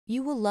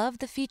You will love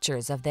the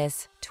features of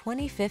this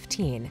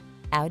 2015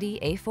 Audi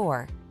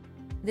A4.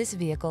 This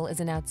vehicle is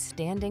an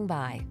outstanding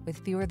buy with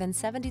fewer than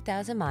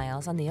 70,000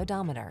 miles on the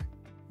odometer.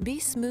 Be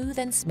smooth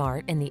and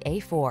smart in the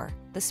A4,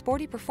 the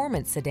sporty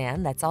performance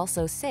sedan that's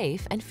also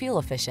safe and fuel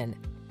efficient.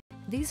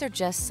 These are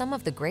just some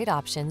of the great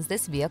options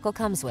this vehicle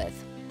comes with: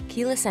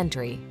 keyless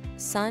entry,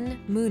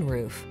 sun,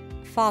 moonroof,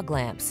 fog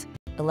lamps,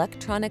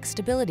 electronic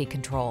stability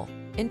control,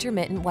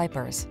 intermittent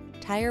wipers,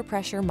 tire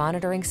pressure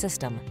monitoring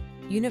system,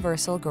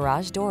 universal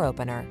garage door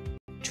opener,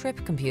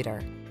 trip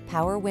computer,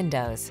 power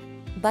windows,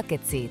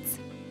 bucket seats.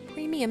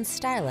 Premium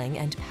styling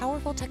and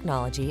powerful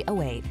technology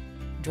await.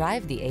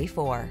 Drive the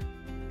A4.